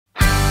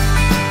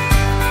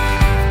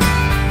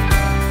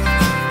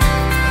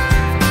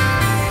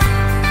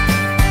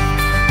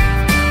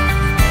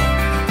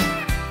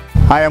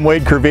Hi, I'm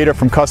Wayde Kirvida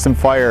from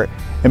CustomFIRE,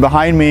 and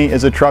behind me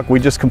is a truck we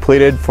just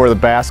completed for the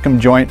Bascom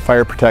Joint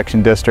Fire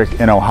Protection District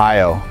in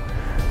Ohio.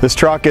 This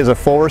truck is a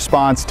full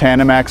response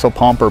tandem axle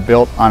pumper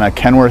built on a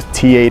Kenworth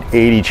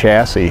T880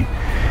 chassis.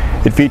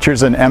 It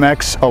features an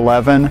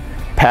MX-11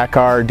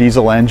 PACCAR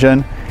diesel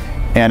engine,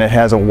 and it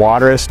has a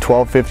Waterous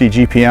 1250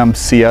 GPM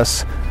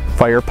CS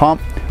fire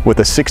pump with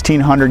a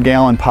 1,600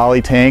 gallon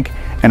poly tank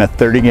and a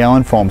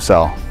 30-gallon foam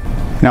cell.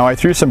 Now, I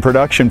threw some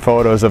production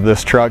photos of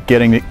this truck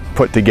getting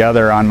put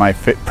together on my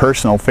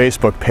personal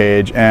Facebook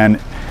page, and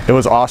it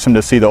was awesome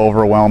to see the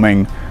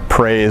overwhelming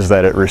praise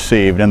that it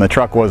received, and the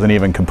truck wasn't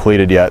even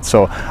completed yet.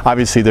 So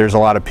obviously there's a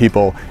lot of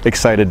people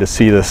excited to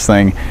see this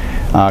thing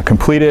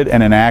completed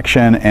and in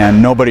action,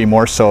 and nobody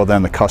more so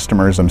than the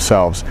customers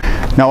themselves.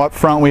 Now, up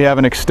front we have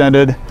an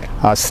extended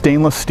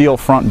stainless steel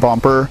front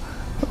bumper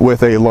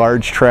with a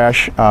large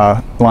trash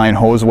line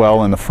hose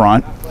well in the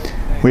front.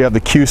 We have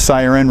the Q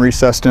siren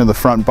recessed into the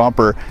front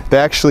bumper. They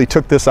actually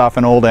took this off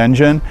an old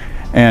engine,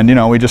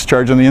 and we just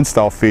charged them the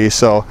install fee,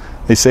 so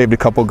they saved a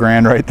couple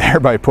grand right there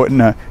by putting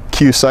a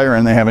Q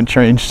siren. They haven't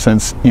changed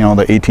since the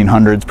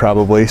 1800s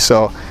probably,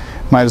 so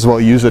might as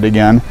well use it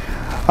again.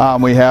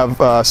 We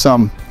have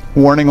some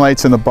warning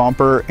lights in the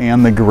bumper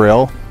and the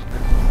grille.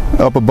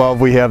 Up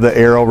above we have the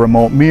Aero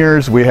remote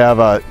mirrors. We have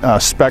a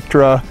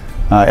Spectra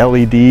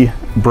LED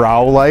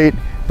brow light.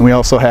 And we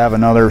also have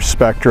another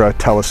Spectra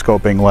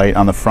telescoping light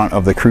on the front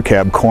of the crew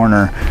cab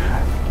corner.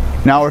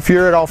 Now, if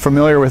you're at all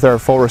familiar with our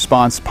full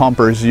response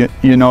pumpers, you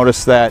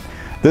notice that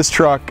this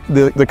truck,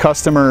 the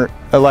customer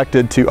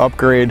elected to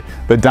upgrade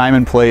the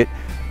diamond plate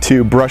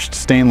to brushed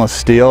stainless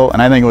steel,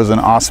 and I think it was an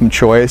awesome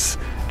choice.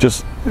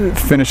 Just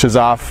finishes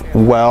off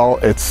well.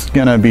 It's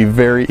gonna be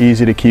very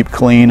easy to keep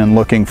clean and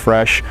looking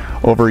fresh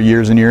over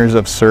years and years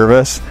of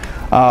service.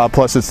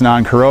 Plus it's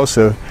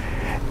non-corrosive.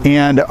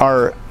 And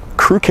our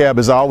crew cab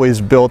is always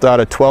built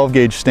out of 12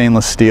 gauge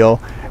stainless steel,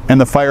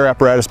 and the fire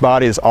apparatus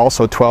body is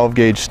also 12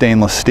 gauge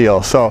stainless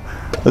steel. So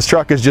this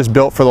truck is just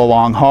built for the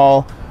long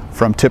haul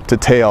from tip to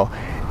tail,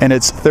 and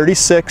it's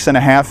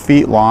 36.5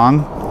 feet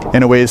long,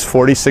 and it weighs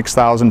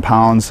 46,000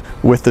 pounds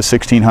with the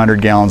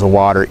 1,600 gallons of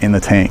water in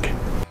the tank.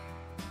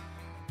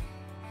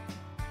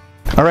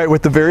 All right,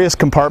 with the various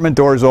compartment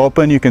doors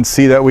open, you can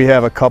see that we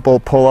have a couple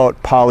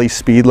pull-out poly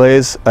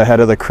speedlays ahead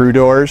of the crew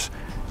doors.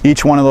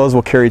 Each one of those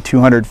will carry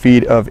 200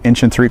 feet of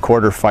 1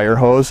 3/4 fire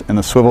hose, and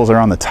the swivels are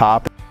on the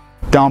top.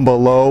 Down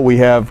below we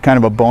have kind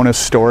of a bonus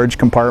storage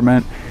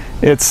compartment.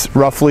 It's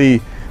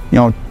roughly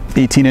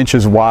 18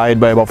 inches wide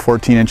by about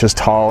 14 inches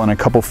tall and a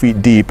couple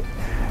feet deep.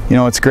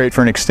 It's great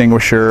for an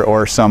extinguisher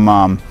or some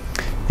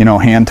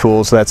hand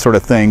tools, that sort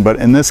of thing. But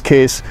in this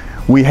case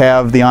we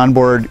have the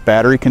onboard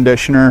battery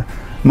conditioner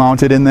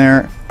mounted in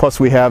there, plus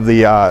we have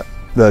the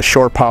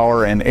shore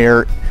power and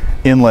air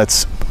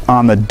inlets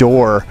on the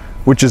door,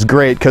 which is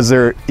great because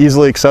they're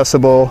easily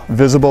accessible,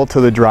 visible to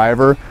the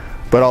driver,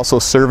 but also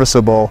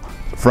serviceable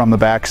from the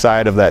back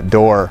side of that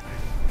door.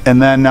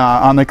 And then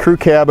on the crew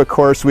cab, of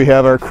course, we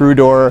have our crew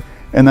door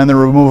and then the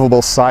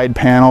removable side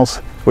panels,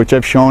 which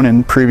I've shown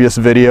in previous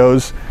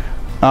videos.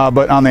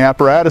 But on the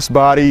apparatus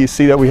body, you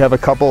see that we have a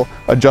couple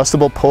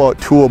adjustable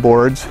pull-out tool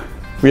boards.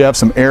 We have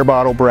some air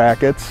bottle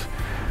brackets,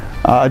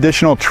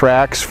 additional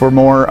tracks for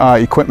more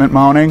equipment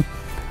mounting,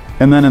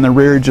 and then in the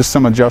rear, just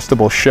some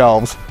adjustable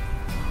shelves.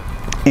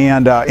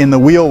 And in the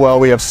wheel well,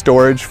 we have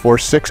storage for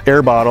 6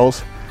 air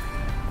bottles.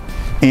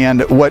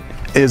 And what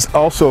is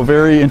also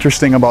very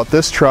interesting about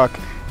this truck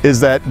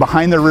is that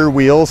behind the rear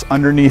wheels,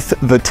 underneath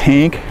the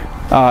tank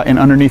and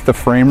underneath the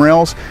frame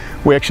rails,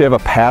 we actually have a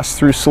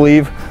pass-through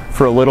sleeve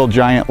for a little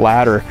giant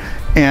ladder.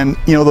 And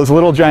those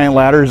little giant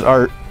ladders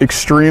are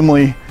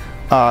extremely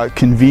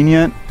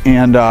convenient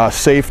and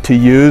safe to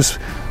use,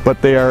 but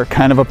they are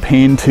kind of a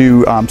pain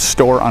to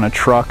store on a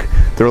truck.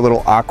 They're a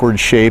little awkward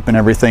shape and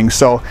everything.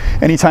 So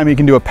anytime you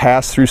can do a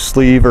pass-through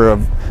sleeve or a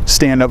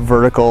stand-up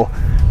vertical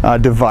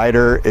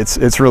divider,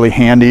 it's really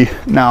handy.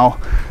 Now,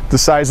 the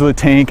size of the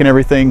tank and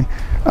everything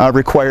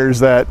requires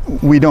that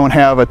we don't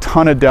have a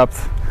ton of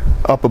depth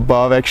up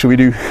above. Actually, we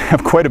do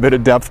have quite a bit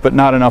of depth, but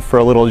not enough for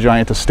a little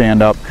giant to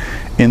stand up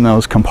in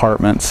those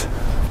compartments.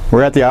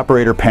 We're at the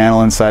operator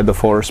panel inside the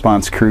full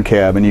response crew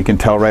cab, and you can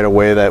tell right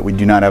away that we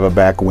do not have a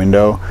back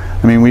window.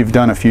 I mean, we've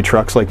done a few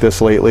trucks like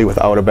this lately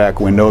without a back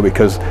window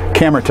because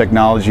camera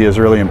technology has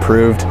really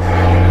improved,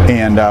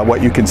 and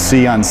what you can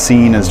see on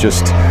scene is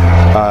just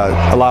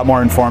a lot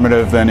more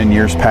informative than in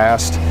years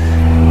past.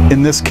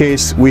 In this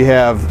case, we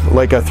have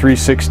like a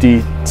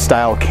 360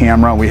 style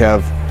camera. We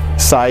have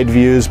side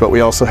views, but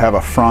we also have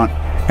a front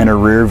and a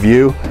rear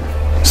view.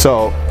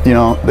 So,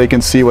 they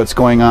can see what's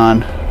going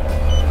on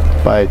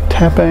by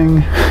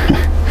tapping.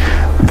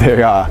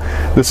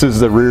 This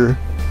is the rear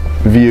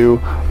view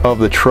of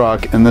the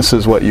truck, and this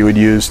is what you would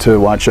use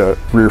to watch a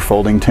rear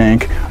folding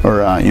tank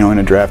or in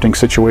a drafting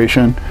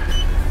situation.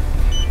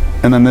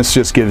 And then this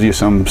just gives you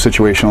some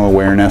situational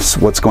awareness,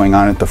 what's going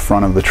on at the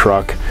front of the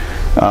truck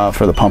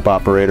for the pump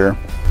operator.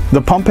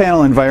 The pump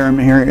panel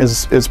environment here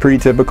is pretty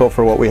typical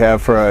for what we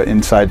have for an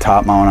inside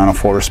top mount on a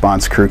full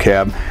response crew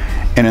cab.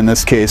 And in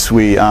this case,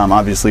 we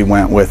obviously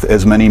went with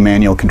as many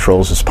manual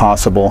controls as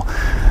possible.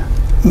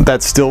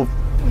 That still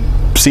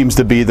seems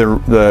to be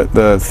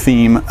the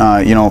theme.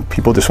 You know,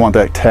 people just want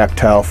that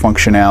tactile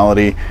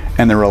functionality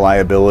and the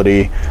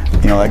reliability,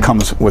 you know, that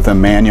comes with a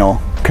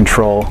manual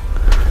control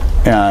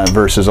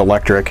versus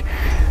electric.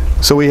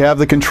 So we have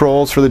the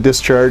controls for the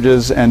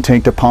discharges and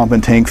tank to pump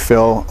and tank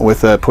fill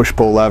with the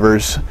push-pull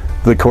levers,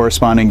 the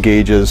corresponding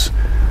gauges,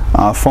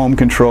 foam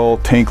control,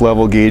 tank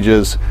level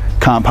gauges,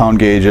 compound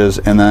gauges,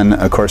 and then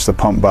of course the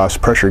pump boss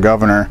pressure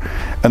governor.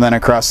 And then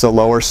across the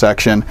lower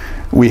section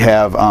we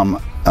have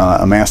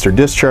a master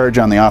discharge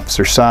on the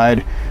officer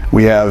side.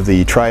 We have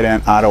the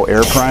Trident auto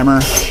air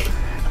primer.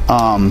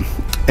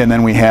 And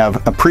then we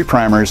have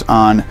pre-primers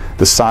on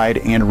the side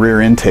and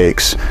rear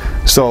intakes.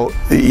 So,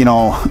 you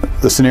know,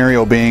 the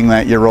scenario being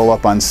that you roll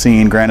up on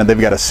scene, granted they've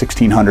got a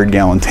 1,600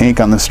 gallon tank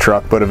on this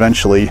truck, but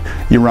eventually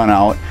you run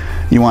out,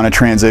 you want to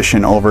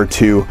transition over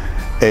to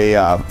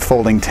a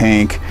folding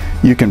tank.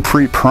 You can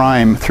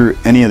pre-prime through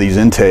any of these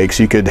intakes.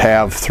 You could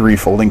have 3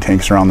 folding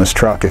tanks around this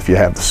truck if you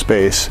have the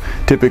space.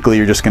 Typically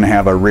you're just going to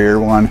have a rear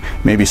one,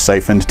 maybe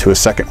siphoned to a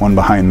second one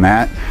behind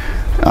that.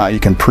 You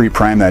can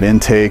pre-prime that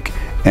intake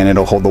and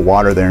it'll hold the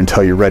water there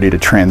until you're ready to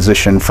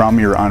transition from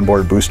your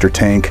onboard booster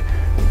tank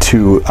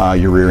to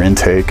your rear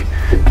intake.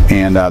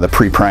 And the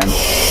pre-prime,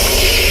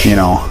 you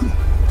know,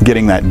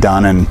 getting that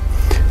done in,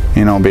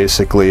 you know,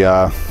 basically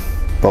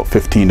about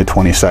 15 to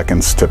 20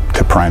 seconds to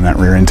prime that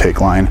rear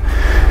intake line.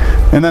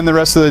 And then the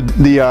rest of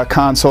the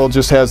console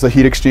just has the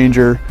heat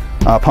exchanger,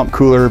 pump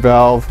cooler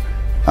valve,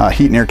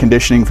 heat and air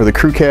conditioning for the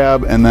crew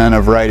cab, and then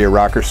a variety of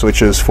rocker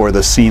switches for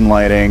the scene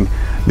lighting,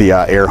 the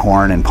air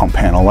horn, and pump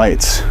panel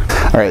lights.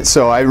 Alright,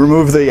 so I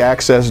removed the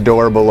access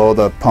door below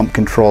the pump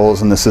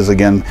controls, and this is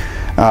again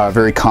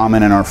very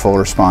common in our full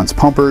response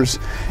pumpers.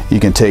 You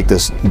can take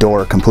this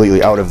door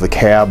completely out of the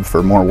cab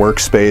for more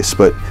workspace,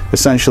 but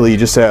essentially you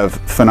just have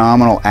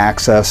phenomenal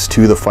access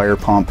to the fire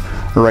pump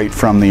right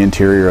from the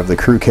interior of the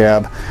crew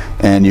cab,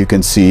 and you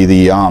can see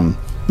the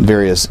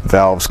various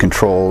valves,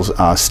 controls,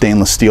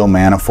 stainless steel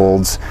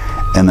manifolds,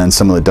 and then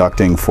some of the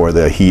ducting for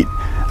the heat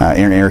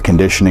and air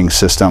conditioning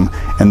system.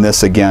 And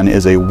this again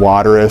is a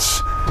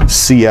Waterous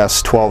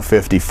CS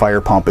 1250 fire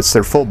pump. It's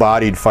their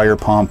full-bodied fire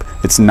pump.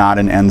 It's not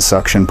an end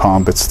suction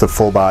pump. It's the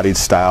full-bodied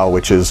style,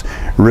 which is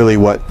really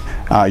what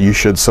you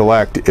should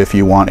select if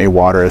you want a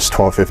Waterous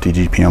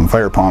 1250 GPM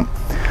fire pump.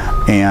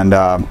 And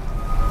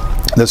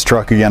this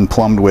truck again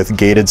plumbed with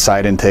gated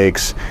side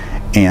intakes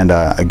and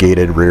a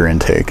gated rear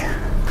intake.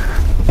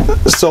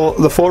 So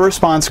the full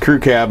response crew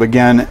cab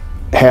again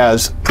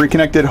has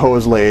pre-connected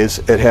hose lays,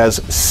 it has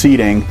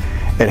seating,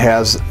 it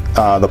has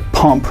the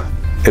pump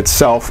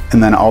itself,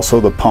 and then also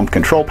the pump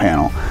control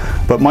panel.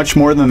 But much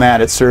more than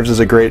that, it serves as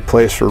a great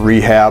place for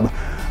rehab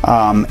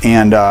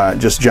and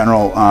just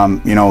general,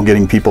 you know,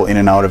 getting people in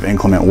and out of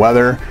inclement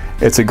weather.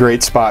 It's a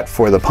great spot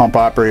for the pump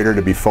operator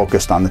to be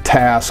focused on the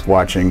task,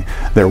 watching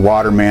their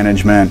water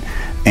management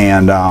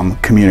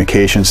and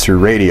communications through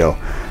radio.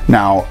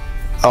 Now,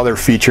 other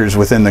features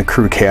within the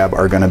crew cab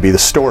are going to be the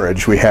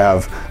storage. We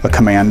have a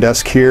command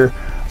desk here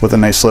with a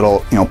nice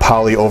little, you know,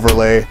 poly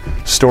overlay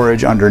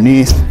storage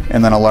underneath,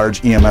 and then a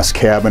large EMS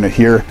cabinet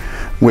here,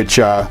 which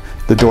the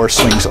door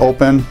swings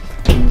open,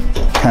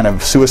 kind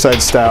of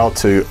suicide style,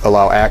 to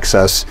allow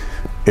access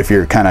if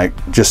you're kind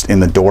of just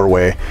in the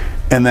doorway.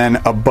 And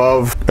then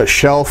above a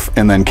shelf,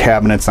 and then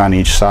cabinets on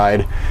each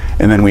side.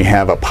 And then we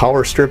have a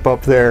power strip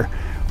up there.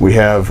 We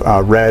have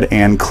red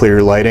and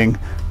clear lighting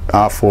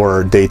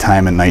for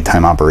daytime and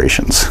nighttime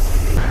operations.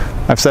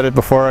 I've said it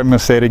before, I'm going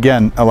to say it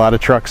again, a lot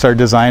of trucks are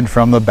designed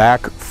from the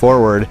back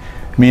forward,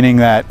 meaning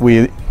that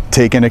we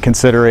take into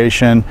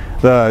consideration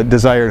the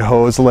desired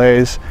hose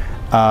lays,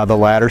 the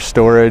ladder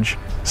storage,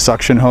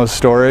 suction hose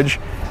storage,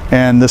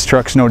 and this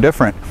truck's no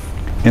different.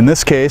 In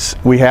this case,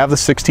 we have the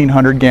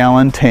 1,600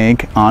 gallon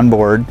tank on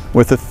board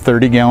with a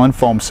 30 gallon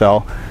foam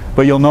cell,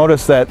 but you'll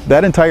notice that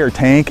that entire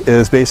tank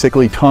is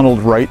basically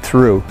tunneled right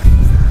through.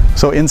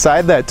 So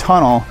inside that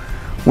tunnel,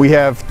 we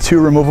have 2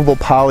 removable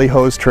poly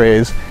hose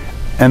trays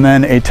and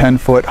then a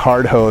 10-foot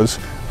hard hose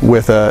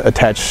with a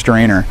attached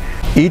strainer.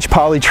 Each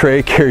poly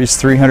tray carries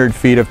 300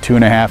 feet of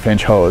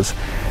 2.5-inch hose.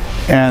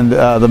 And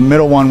the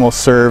middle one will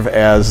serve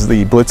as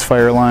the blitz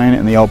fire line,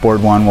 and the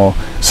outboard one will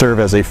serve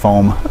as a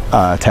foam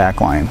tack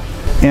line.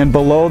 And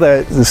below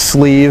that, the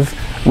sleeve,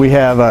 we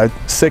have a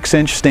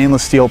 6-inch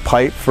stainless steel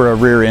pipe for a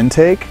rear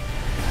intake.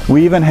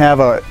 We even have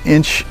a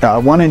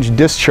 1-inch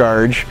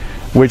discharge,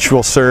 which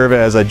will serve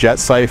as a jet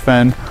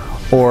siphon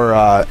or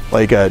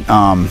like a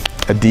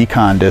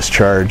decon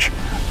discharge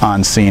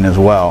on scene as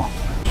well.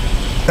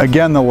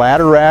 Again, the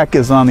ladder rack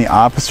is on the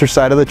officer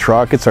side of the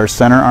truck. It's our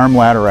center arm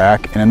ladder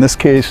rack, and in this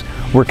case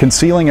we're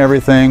concealing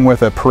everything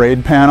with a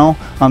parade panel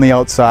on the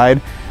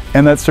outside,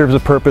 and that serves a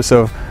purpose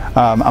of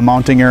a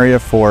mounting area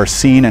for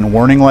scene and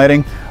warning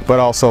lighting, but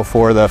also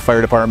for the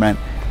fire department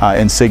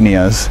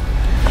insignias.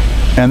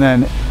 And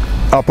then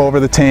up over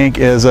the tank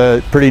is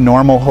a pretty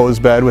normal hose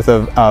bed with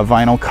a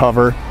vinyl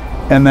cover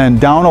And then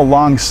down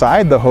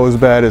alongside the hose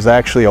bed is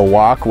actually a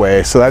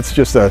walkway. So that's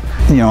just a,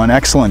 an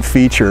excellent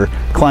feature.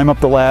 Climb up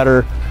the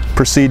ladder,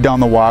 proceed down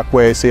the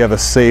walkway so you have a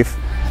safe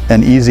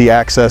and easy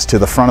access to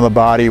the front of the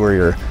body where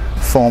your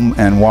foam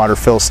and water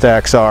fill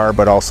stacks are,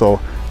 but also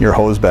your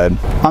hose bed.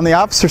 On the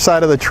officer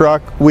side of the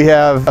truck, we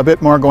have a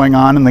bit more going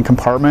on in the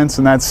compartments,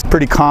 and that's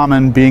pretty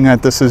common, being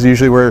that this is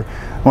usually where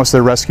most of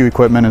the rescue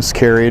equipment is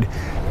carried.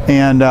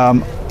 And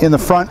in the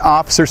front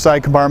officer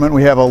side compartment,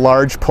 we have a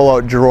large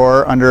pull-out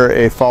drawer under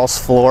a false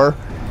floor,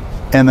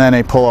 and then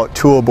a pull-out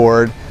tool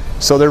board.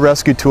 So their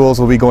rescue tools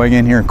will be going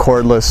in here,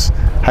 cordless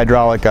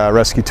hydraulic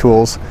rescue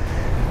tools.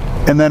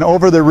 And then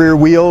over the rear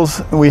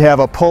wheels, we have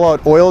a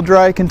pull-out oil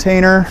dry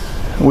container.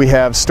 We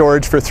have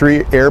storage for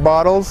 3 air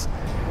bottles.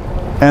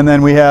 And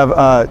then we have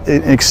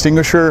an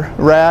extinguisher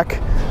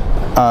rack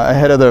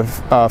ahead of the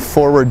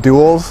forward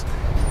duals.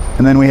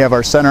 And then we have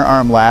our center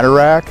arm ladder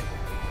rack.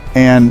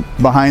 And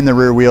behind the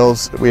rear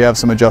wheels, we have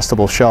some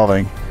adjustable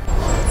shelving.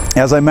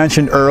 As I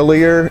mentioned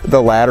earlier,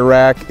 the ladder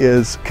rack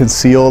is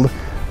concealed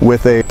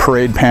with a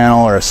parade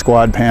panel or a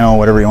squad panel,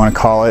 whatever you want to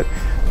call it.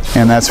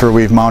 And that's where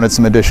we've mounted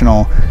some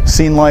additional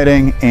scene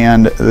lighting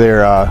and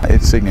their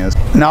insignias.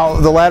 Now,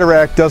 the ladder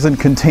rack doesn't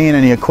contain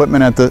any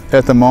equipment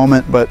at the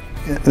moment, but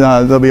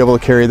they'll be able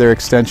to carry their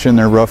extension,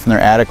 their roof, and their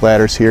attic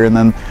ladders here. And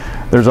then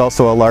there's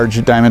also a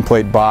large diamond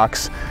plate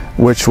box,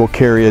 which will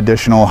carry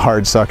additional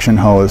hard suction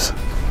hose.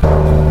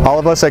 All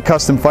of us at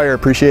CustomFIRE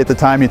appreciate the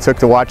time you took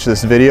to watch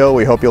this video.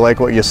 We hope you like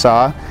what you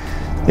saw.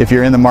 If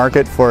you're in the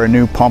market for a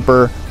new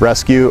pumper,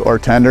 rescue, or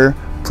tender,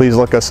 please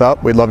look us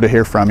up. We'd love to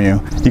hear from you.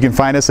 You can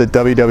find us at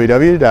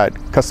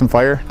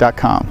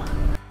www.customfire.com.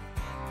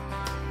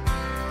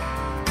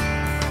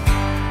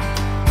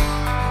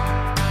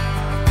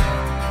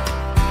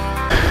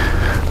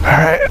 All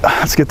right,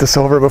 let's get this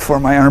over before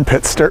my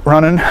armpits start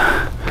running.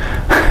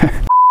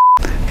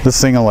 This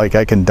thing will, I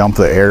can dump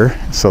the air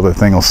so the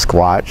thing will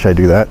squat. Should I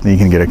do that? Then you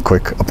can get a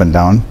quick up and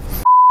down.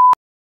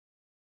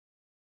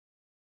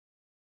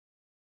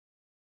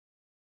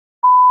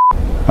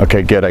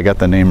 Okay, good, I got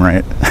the name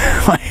right.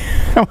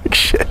 I'm like,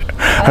 shit.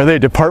 Are they a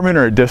department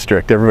or a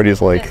district?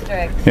 Everybody's like,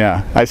 district.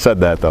 Yeah, I said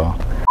that though.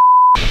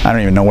 I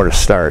don't even know where to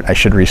start. I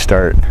should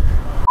restart.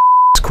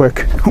 It's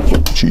quick.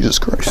 Oh, Jesus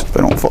Christ, if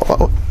I don't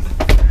fall out.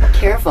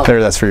 Careful.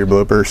 There, that's for your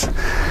bloopers.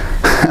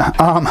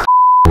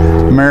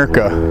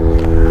 America.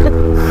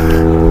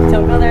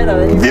 Don't go there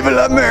though. Viva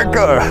la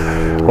America!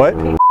 What?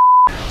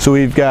 So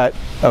we've got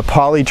a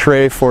poly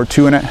tray for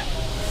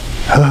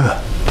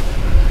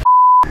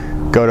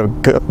 2.5. Go to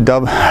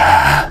dub.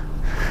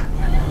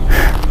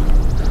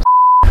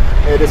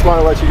 Hey, just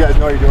want to let you guys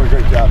know you're doing a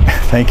great job.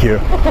 Thank you.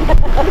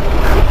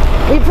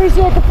 We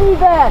appreciate the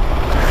feedback.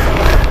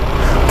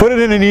 Put it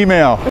in an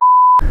email.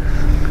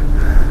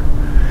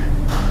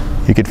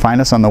 You can find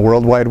us on the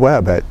World Wide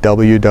Web at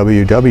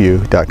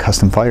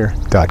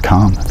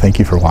www.customfire.com. Thank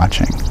you for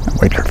watching. I'm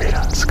Wayde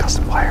Kirvida. It's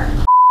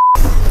CustomFIRE.